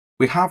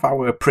We have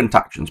our print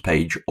actions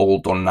page all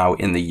done now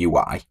in the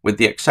UI, with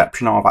the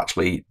exception of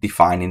actually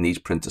defining these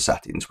printer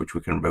settings, which we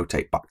can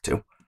rotate back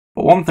to.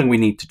 But one thing we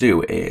need to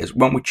do is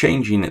when we're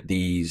changing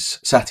these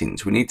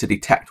settings, we need to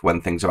detect when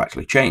things have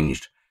actually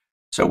changed,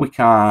 so we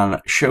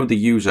can show the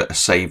user a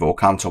save or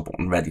cancel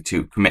button ready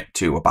to commit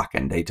to a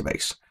backend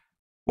database.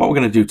 What we're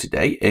going to do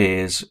today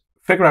is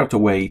figure out a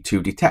way to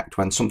detect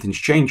when something's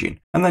changing,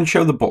 and then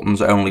show the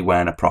buttons only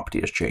when a property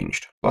has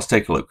changed. Let's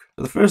take a look.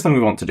 So the first thing we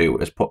want to do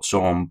is put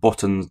some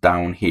buttons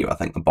down here. I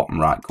think the bottom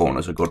right corner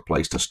is a good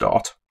place to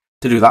start.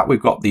 To do that,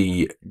 we've got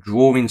the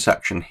drawing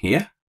section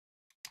here,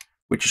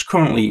 which is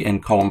currently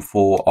in column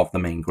 4 of the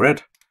main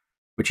grid,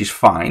 which is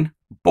fine,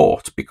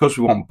 but because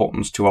we want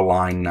buttons to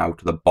align now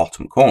to the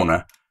bottom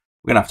corner,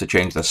 we're going to have to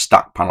change the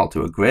stack panel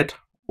to a grid,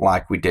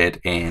 like we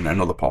did in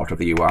another part of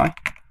the UI.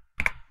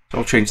 So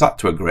I'll change that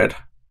to a grid.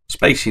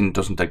 Spacing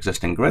doesn't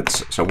exist in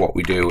grids, so what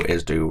we do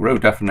is do row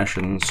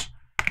definitions,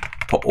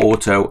 put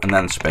auto, and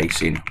then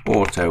spacing,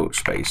 auto,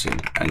 spacing,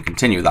 and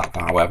continue that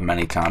for however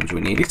many times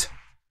we need it.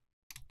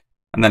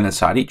 And then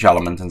inside each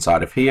element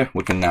inside of here,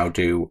 we can now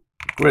do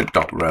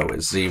grid.row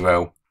is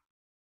 0,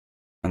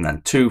 and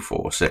then 2,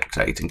 4, 6,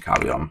 8, and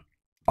carry on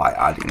by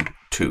adding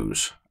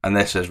 2s. And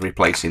this is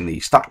replacing the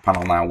stack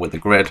panel now with the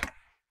grid,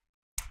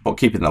 but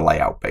keeping the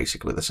layout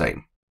basically the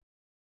same.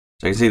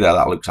 So you can see there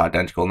that looks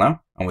identical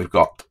now, and we've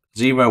got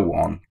 0,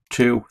 1,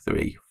 2,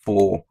 3,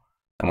 4,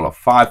 then we'll have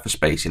 5 for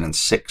spacing and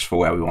 6 for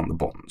where we want the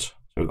buttons.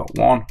 So we've got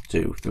 1,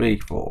 2, 3,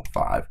 4,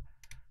 5,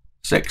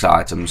 6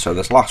 items. So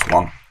this last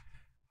one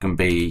can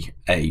be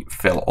a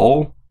fill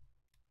all.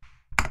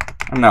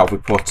 And now if we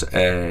put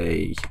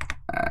a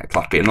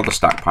class B another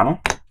stack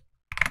panel,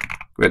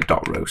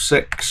 grid.row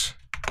 6,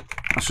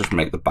 let's just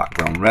make the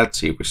background red,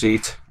 see if we see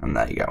it, and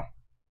there you go.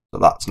 So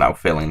that's now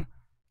filling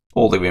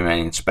all the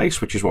remaining space,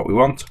 which is what we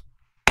want.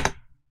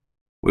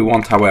 We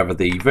want, however,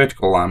 the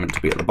vertical alignment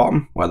to be at the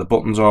bottom, where the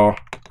buttons are,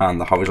 and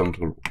the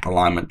horizontal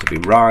alignment to be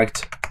right.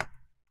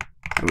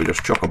 And we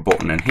just chuck a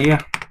button in here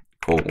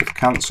called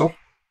cancel.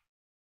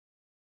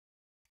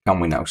 Can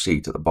we now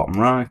see to the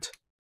bottom right?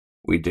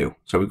 We do.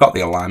 So we've got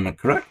the alignment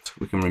correct.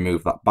 We can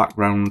remove that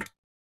background.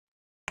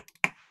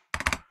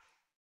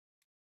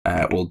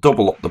 We'll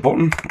double up the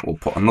button. We'll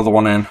put another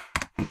one in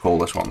and call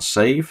this one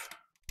save.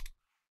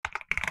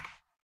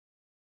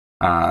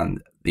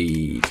 And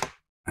the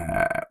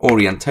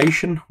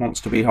orientation wants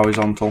to be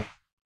horizontal.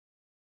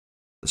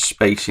 The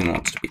spacing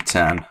wants to be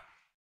 10. And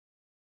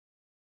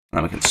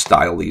then we can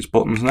style these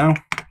buttons now.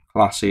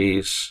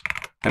 Classes.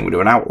 I think we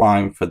do an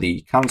outline for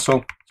the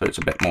cancel, so it's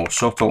a bit more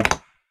subtle.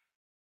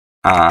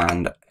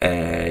 And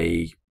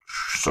a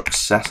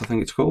success, I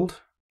think it's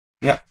called.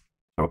 Yep.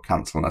 So a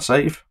cancel and a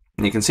save.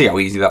 And you can see how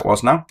easy that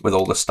was now, with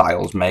all the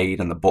styles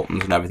made and the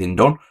buttons and everything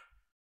done.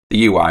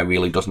 The UI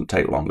really doesn't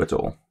take long at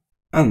all.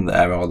 And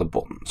there are the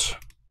buttons.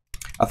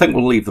 I think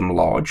we'll leave them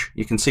large.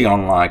 You can see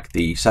on like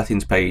the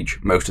settings page,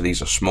 most of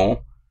these are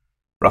small.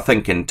 But I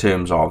think in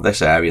terms of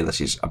this area,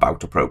 this is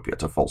about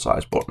appropriate, a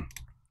full-size button.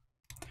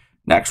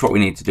 Next, what we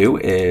need to do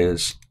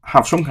is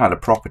have some kind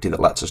of property that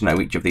lets us know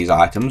each of these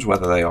items,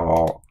 whether they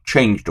are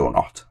changed or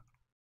not.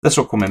 This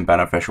will come in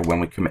beneficial when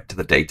we commit to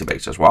the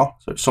database as well.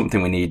 So it's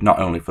something we need not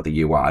only for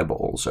the UI, but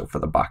also for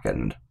the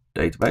backend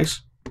database.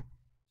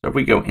 So if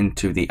we go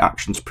into the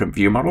actions print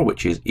view model,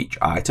 which is each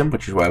item,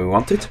 which is where we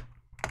want it,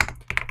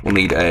 we'll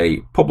need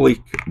a public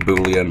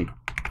boolean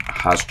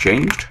has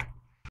changed.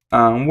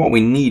 And what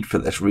we need for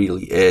this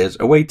really is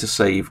a way to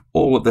save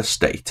all of the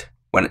state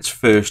when it's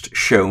first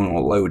shown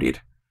or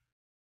loaded,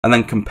 and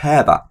then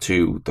compare that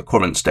to the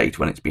current state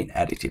when it's been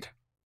edited.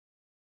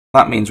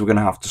 That means we're going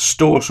to have to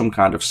store some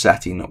kind of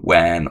setting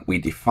when we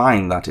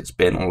define that it's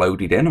been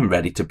loaded in and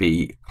ready to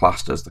be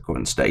classed as the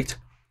current state.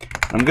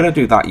 And I'm going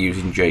to do that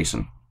using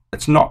JSON.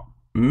 It's not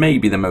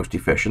maybe the most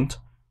efficient,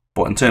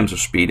 but in terms of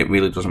speed it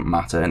really doesn't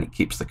matter, and it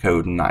keeps the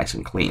code nice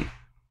and clean.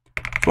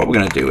 So what we're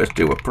going to do is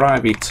do a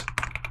private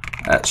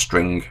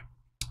string,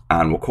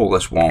 and we'll call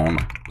this one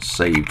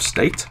saved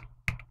state.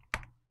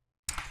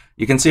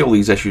 You can see all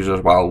these issues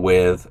as well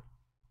with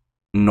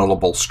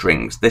nullable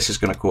strings. This is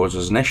going to cause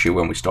us an issue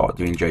when we start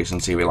doing JSON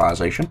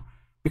serialization,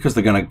 because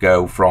they're going to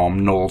go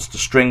from nulls to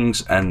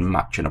strings and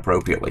match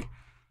inappropriately.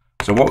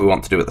 So what we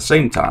want to do at the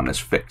same time is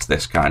fix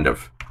this kind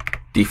of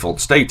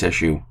default state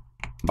issue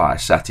by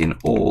setting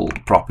all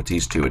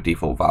properties to a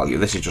default value.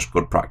 This is just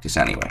good practice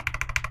anyway.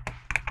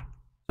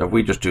 So if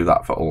we just do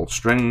that for all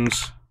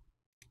strings,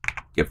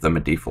 give them a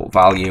default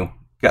value,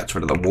 gets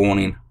rid of the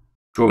warning.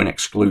 Drawing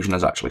exclusion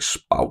is actually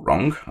spelled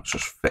wrong. Let's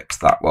just fix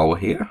that while we're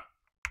here.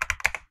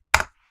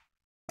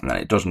 And then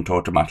it doesn't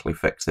automatically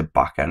fix the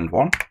back end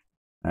one.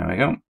 There we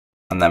go.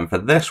 And then for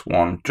this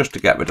one, just to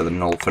get rid of the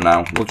null for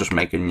now, we'll just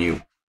make a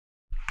new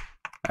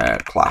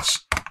class.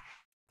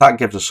 That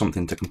gives us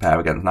something to compare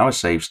against now, a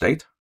save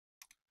state.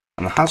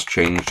 And the has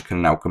changed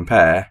can now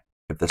compare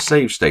if the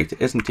save state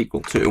isn't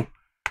equal to,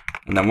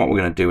 and then what we're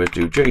going to do is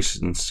do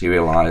JSON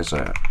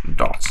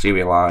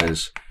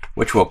serializer.serialize,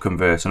 which will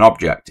convert an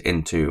object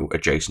into a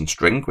JSON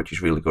string, which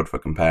is really good for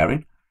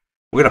comparing.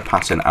 We're going to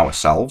pass in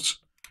ourselves,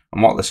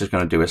 and what this is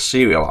going to do is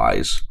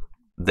serialize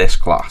this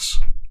class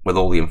with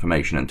all the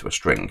information into a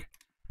string.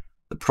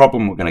 The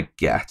problem we're going to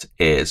get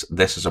is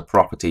this is a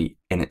property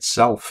in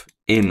itself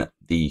in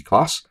the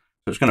class.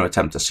 So it's going to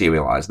attempt to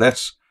serialize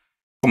this,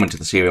 come into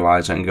the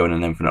serializer and go in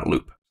an infinite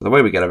loop. So the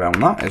way we get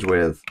around that is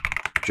with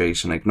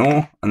JSON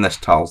ignore, and this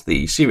tells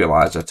the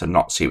serializer to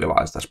not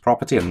serialize this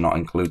property and not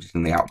include it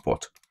in the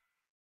output.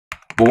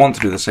 We'll want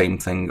to do the same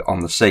thing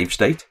on the save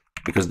state,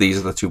 because these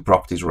are the two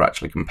properties we're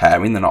actually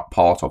comparing. They're not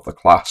part of the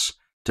class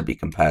to be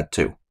compared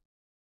to.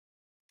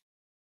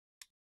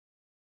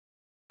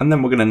 And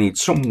then we're going to need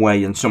some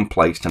way and some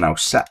place to now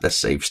set this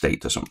save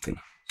state to something.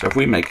 So if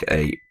we make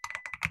a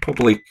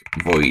public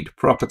void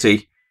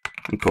property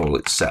and call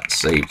it set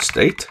saved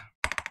state,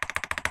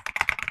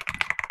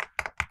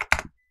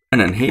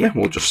 and then here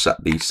we'll just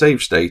set the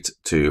save state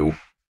to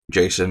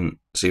JSON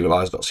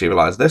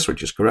serialize.serialize this,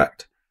 which is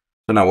correct.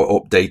 So now we're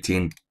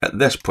updating at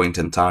this point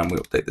in time, we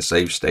update the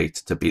save state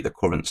to be the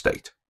current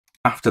state.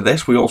 After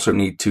this, we also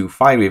need two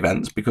fire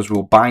events because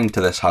we'll bind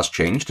to this has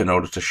changed in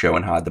order to show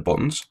and hide the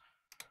buttons.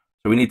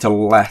 So we need to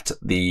let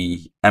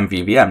the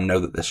MVVM know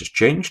that this has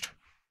changed.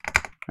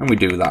 And we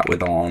do that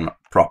with on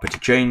property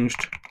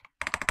changed,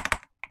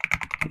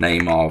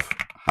 name of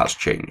has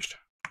changed.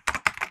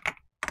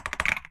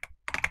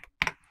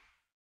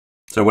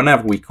 So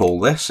whenever we call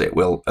this, it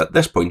will, at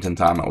this point in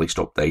time, at least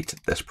update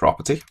this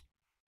property.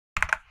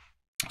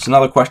 So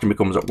now the question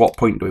becomes, at what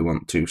point do we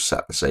want to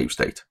set the save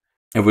state?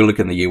 If we look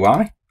in the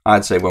UI,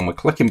 I'd say when we're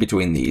clicking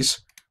between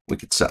these, we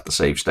could set the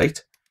save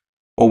state,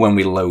 or when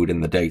we load in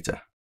the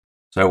data.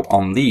 So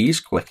on these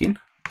clicking,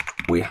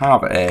 we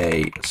have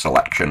a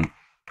selection,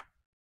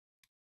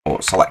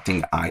 or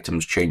selecting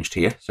items changed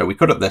here. So we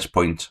could at this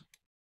point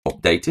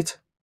update it,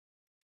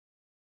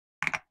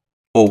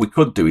 or we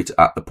could do it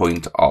at the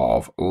point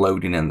of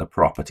loading in the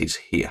properties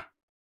here.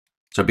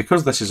 So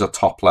because this is a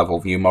top level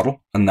view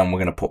model, and then we're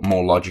going to put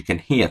more logic in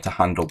here to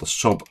handle the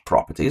sub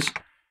properties,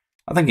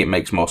 I think it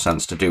makes more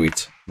sense to do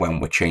it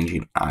when we're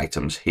changing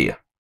items here.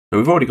 So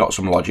we've already got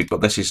some logic, but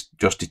this is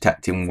just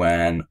detecting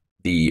when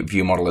the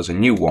view model is a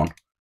new one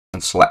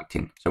and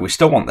selecting. So we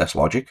still want this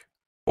logic,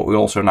 but we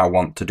also now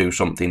want to do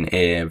something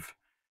if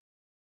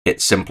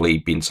it's simply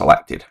been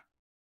selected.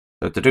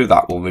 So to do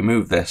that, we'll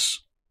remove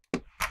this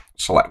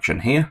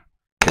selection here,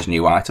 this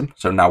new item.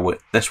 So now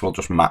this will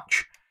just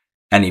match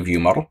any view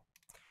model.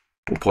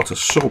 We'll put a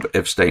sub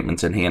if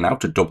statement in here now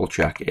to double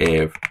check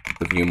if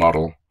the view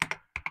model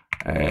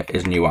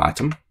is new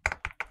item.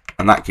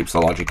 And that keeps the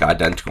logic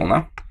identical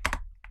now.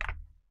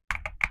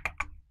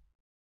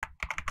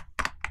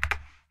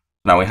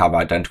 Now we have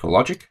identical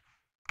logic,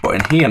 but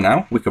in here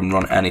now we can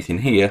run anything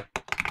here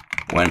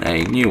when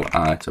a new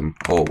item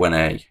or when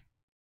a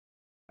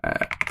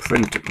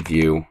print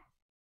view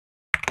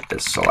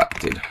is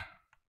selected.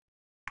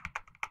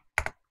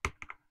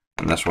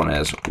 And this one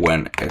is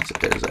when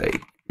it is a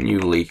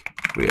newly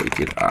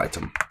created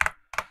item.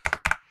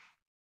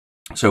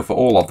 So for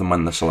all of them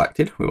when they're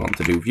selected, we want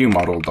to do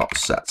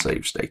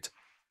viewModel.setSaveState.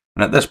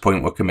 And at this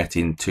point, we're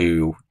committing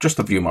to just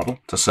the view model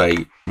to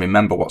say,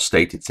 remember what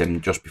state it's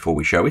in just before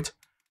we show it.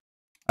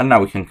 And now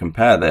we can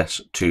compare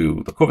this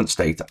to the current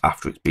state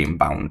after it's been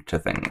bound to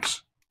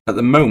things. At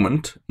the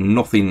moment,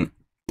 nothing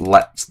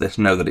lets this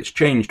know that it's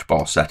changed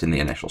bar set in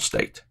the initial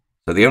state.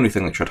 So the only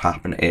thing that should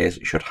happen is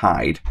it should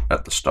hide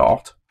at the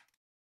start.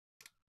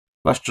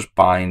 Let's just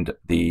bind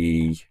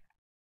the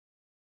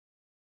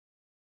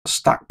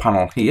stack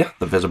panel here,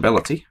 the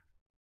visibility,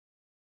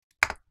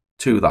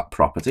 to that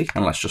property,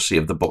 and let's just see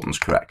if the buttons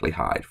correctly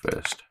hide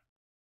first.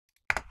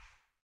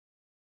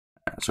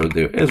 So we'll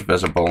do is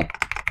visible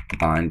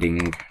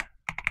binding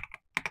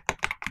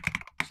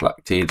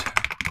selected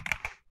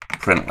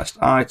print list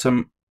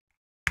item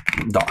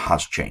dot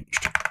has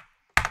changed.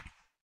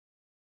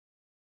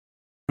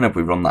 And if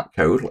we run that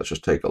code, let's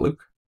just take a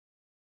look.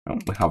 Oh,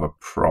 we have a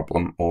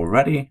problem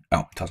already.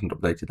 Oh, it hasn't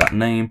updated that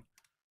name.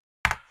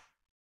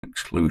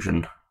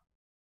 Exclusion.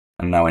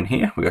 And now in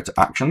here, we go to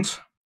actions.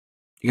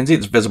 You can see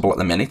it's visible at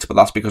the minute, but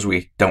that's because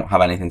we don't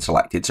have anything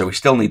selected. So we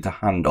still need to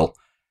handle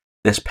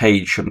this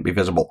page shouldn't be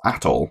visible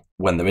at all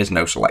when there is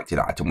no selected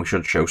item. We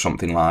should show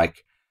something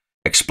like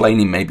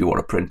explaining maybe what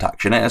a print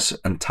action is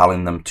and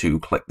telling them to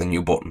click the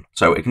new button.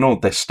 So ignore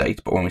this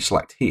state, but when we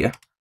select here,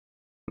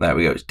 there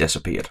we go, it's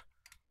disappeared.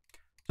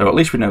 So at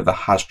least we know the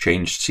has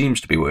changed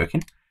seems to be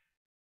working.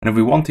 And if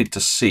we wanted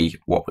to see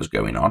what was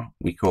going on,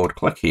 we could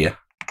click here,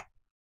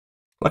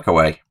 click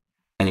away,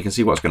 and you can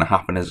see what's going to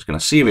happen is it's going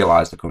to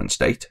serialize the current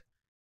state.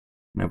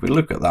 And if we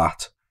look at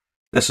that,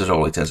 this is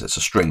all it is. It's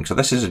a string. So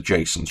this is a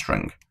JSON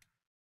string.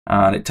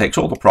 And it takes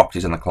all the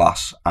properties in the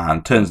class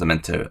and turns them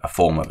into a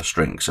form of a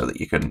string so that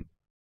you can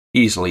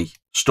easily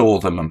store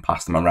them and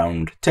pass them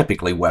around,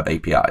 typically web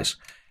APIs.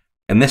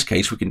 In this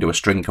case, we can do a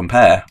string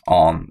compare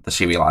on the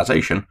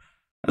serialization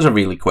as a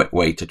really quick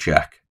way to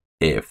check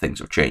if things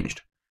have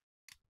changed.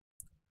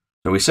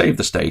 So we save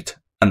the state,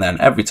 and then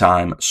every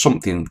time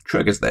something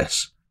triggers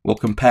this, we'll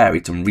compare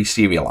it and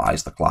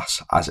reserialize the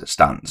class as it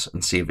stands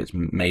and see if it's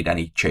made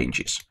any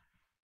changes.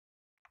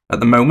 At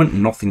the moment,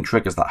 nothing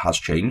triggers that has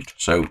changed,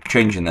 so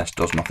changing this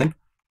does nothing.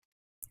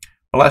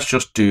 But let's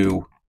just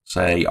do,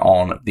 say,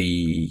 on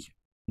the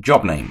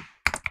job name,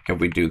 if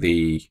we do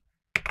the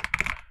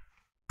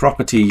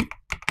property,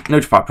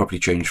 notify property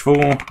change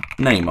for,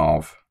 name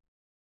of,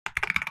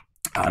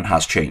 and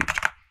has changed.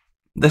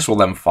 This will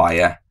then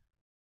fire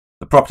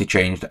the property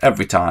changed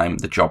every time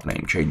the job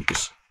name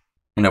changes.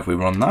 And if we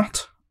run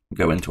that,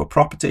 go into a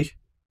property,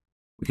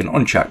 we can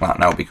uncheck that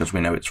now because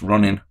we know it's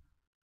running.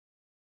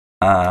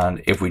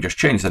 And if we just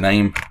change the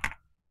name,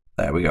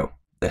 there we go,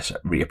 this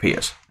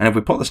reappears. And if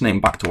we put this name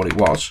back to what it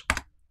was,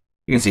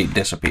 you can see it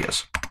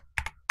disappears.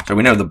 So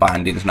we know the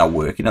binding is now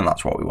working, and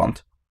that's what we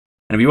want.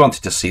 And if you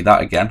wanted to see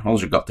that again, all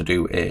you've got to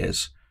do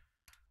is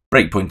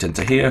breakpoint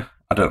into here.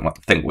 I don't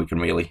think we can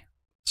really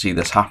see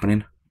this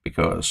happening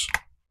because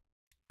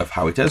of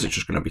how it is. It's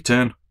just going to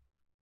return.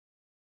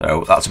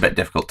 So that's a bit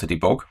difficult to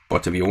debug,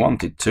 but if you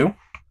wanted to,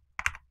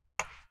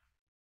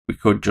 we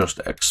could just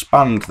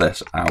expand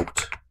this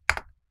out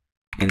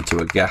into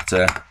a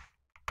getter,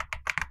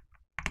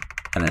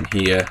 and then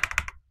here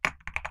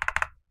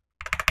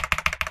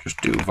just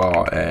do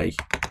var a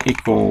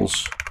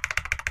equals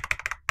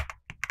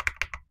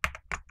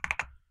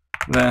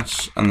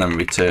this, and then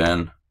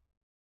return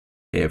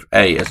if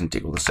a isn't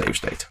equal to save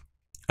state.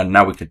 And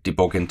now we could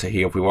debug into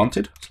here if we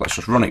wanted. So let's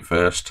just run it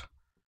first,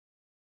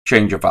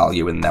 change a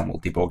value, and then we'll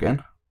debug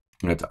in.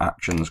 Go to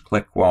actions,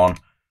 click one,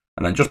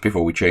 and then just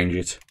before we change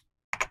it,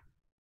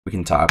 we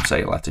can type,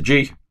 say, letter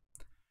G.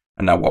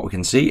 And now what we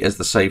can see is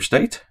the save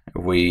state.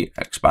 If we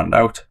expand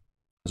out,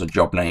 there's a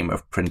job name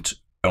of print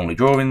only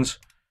drawings,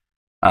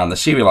 and the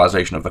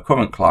serialization of the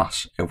current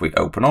class, if we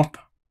open up,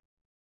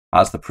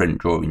 has the print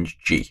drawings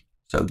G.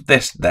 So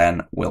this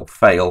then will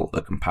fail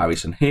the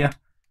comparison here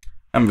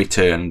and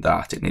return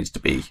that it needs to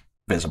be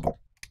visible.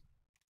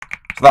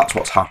 So that's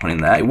what's happening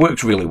there. It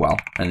works really well,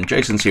 and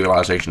JSON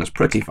serialization is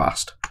pretty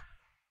fast.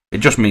 It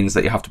just means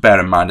that you have to bear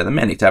in mind at the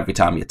minute, every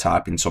time you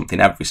type in something,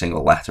 every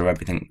single letter,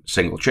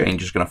 single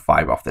change is going to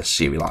fire off this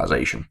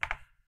serialization.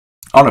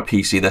 On a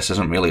PC, this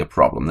isn't really a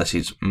problem. This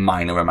is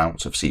minor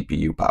amounts of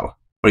CPU power.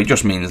 But it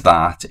just means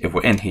that if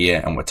we're in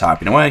here and we're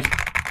typing away,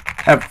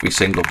 every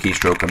single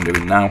keystroke I'm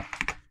doing now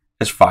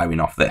is firing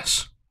off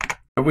this.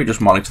 If we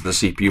just monitor the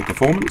CPU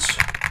performance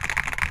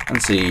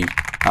and see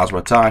as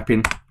we're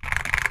typing,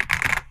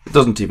 it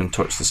doesn't even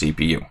touch the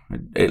CPU.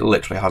 It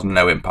literally has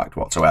no impact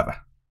whatsoever.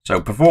 So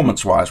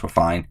performance-wise, we're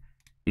fine.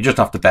 You just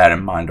have to bear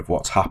in mind of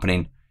what's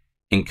happening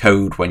in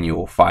code when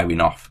you're firing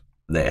off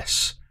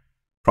this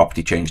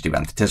property changed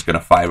event. It is going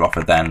to fire off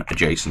a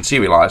JSON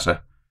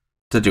serializer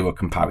to do a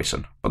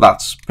comparison, but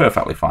that's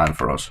perfectly fine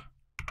for us.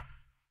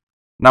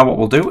 Now what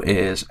we'll do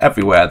is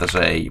everywhere there's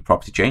a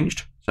property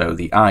changed, so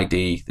the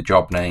ID, the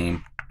job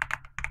name,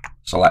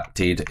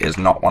 selected is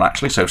not one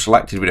actually, so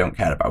selected we don't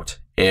care about.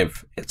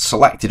 If it's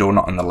selected or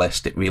not in the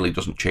list, it really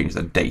doesn't change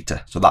the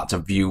data. So that's a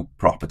view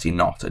property,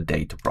 not a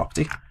data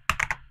property.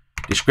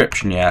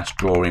 Description, yes.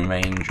 Drawing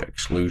range,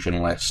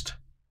 exclusion list.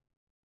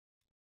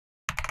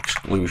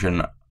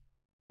 Exclusion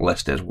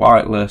list is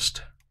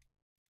whitelist.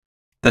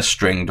 This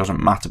string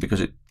doesn't matter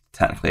because it's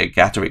technically a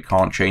getter. It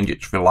can't change.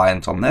 It's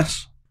reliant on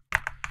this.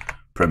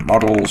 Print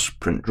models,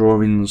 print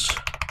drawings.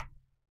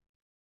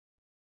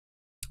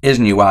 Is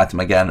new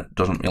item again,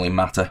 doesn't really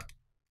matter.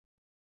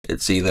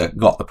 It's either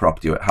got the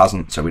property or it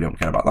hasn't, so we don't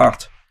care about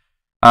that.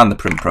 And the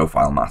print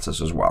profile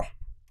matters as well.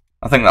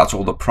 I think that's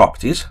all the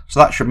properties. So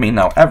that should mean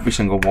now every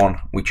single one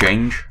we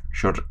change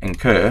should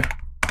incur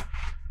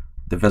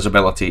the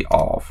visibility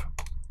of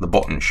the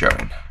button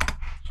showing.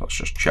 So let's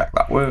just check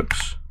that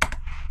works.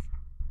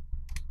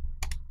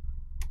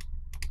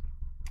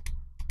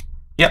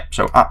 Yep,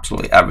 so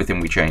absolutely everything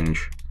we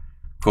change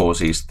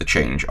causes the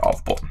change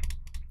of button.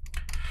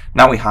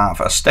 Now we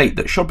have a state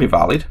that should be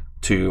valid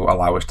to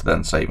allow us to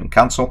then save and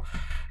cancel.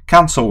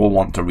 Cancel will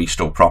want to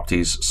restore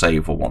properties,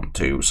 save will want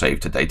to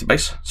save to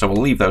database. So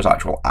we'll leave those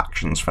actual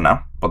actions for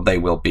now, but they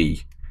will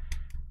be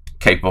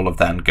capable of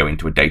then going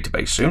to a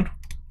database soon.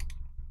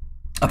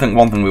 I think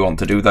one thing we want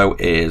to do though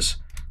is,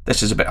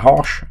 this is a bit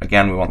harsh,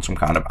 again we want some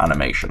kind of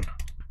animation.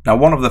 Now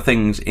one of the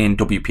things in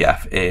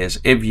WPF is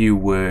if you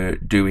were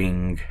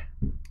doing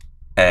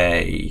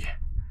a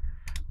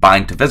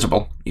bind to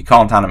visible, you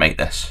can't animate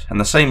this, and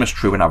the same is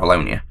true in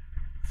Avalonia.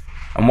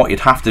 And what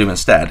you'd have to do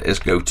instead is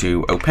go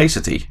to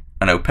opacity,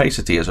 and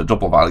opacity is a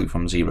double value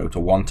from 0 to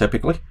 1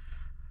 typically,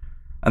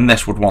 and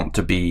this would want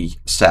to be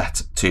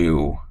set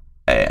to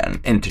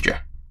an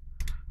integer.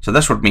 So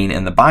this would mean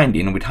in the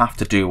binding we'd have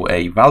to do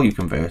a value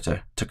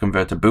converter to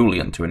convert a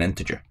boolean to an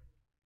integer.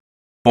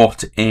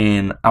 But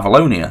in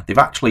Avalonia they've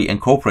actually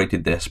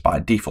incorporated this by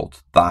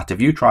default, that if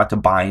you try to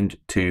bind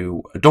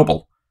to a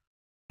double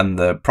and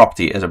the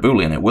property is a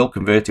boolean, it will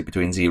convert it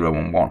between 0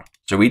 and 1.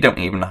 So we don't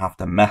even have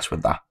to mess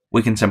with that.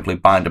 We can simply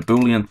bind a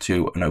boolean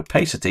to an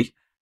opacity,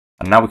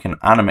 and now we can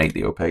animate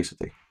the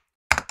opacity.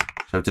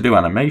 So to do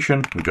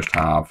animation, we just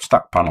have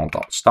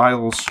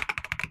stackPanel.styles.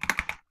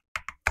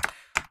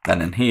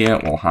 Then in here,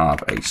 we'll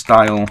have a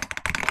style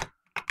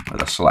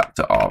with a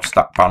selector of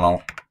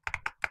stackPanel.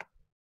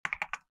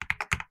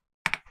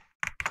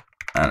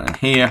 And in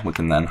here, we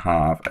can then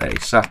have a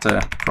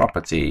setter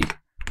property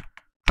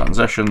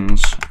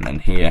transitions, and then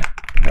here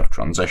we have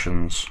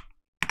transitions.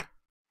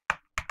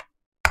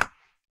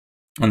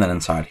 And then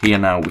inside here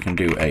now we can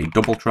do a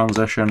double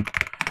transition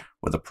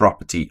with a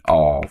property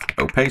of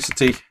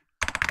opacity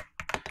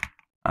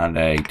and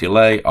a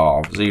delay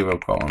of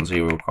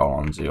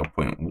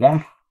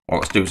 0:0:0.1. Well,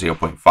 let's do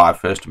 0.5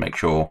 first to make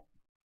sure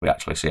we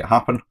actually see it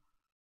happen.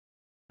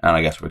 And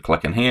I guess we're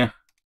clicking here.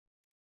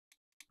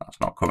 That's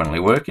not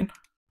currently working.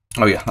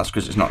 Oh yeah, that's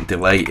because it's not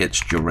delay,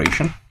 it's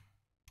duration.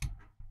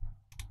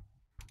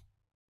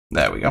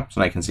 There we go. So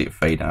now you can see it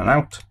fade in and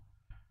out.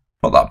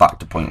 Put that back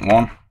to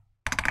 0.1.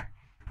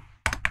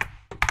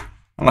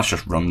 And let's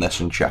just run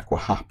this and check we're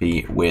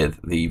happy with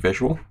the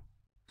visual.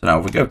 So now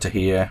if we go to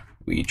here,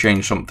 we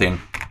change something,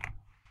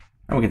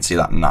 and we can see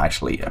that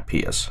nicely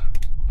appears.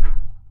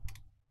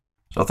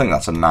 So I think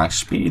that's a nice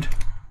speed.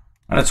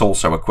 And it's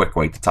also a quick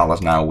way to tell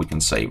us now we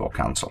can save or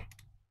cancel.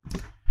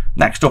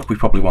 Next up, we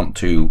probably want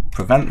to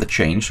prevent the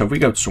change. So if we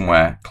go to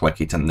somewhere, click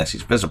it, and this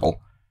is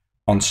visible.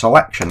 On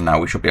selection now,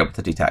 we should be able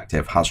to detect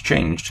if has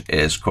changed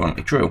is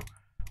currently true.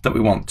 That we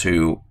want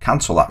to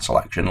cancel that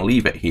selection,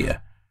 leave it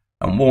here,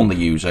 and warn the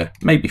user,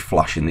 maybe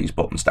flashing these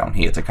buttons down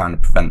here to kind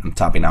of prevent them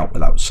tabbing out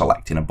without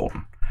selecting a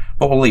button.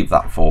 But we'll leave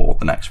that for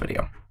the next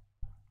video.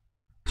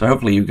 So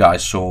hopefully you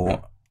guys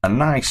saw a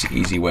nice,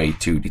 easy way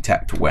to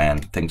detect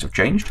when things have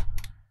changed.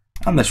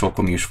 And this will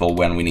come useful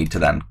when we need to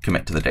then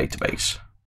commit to the database.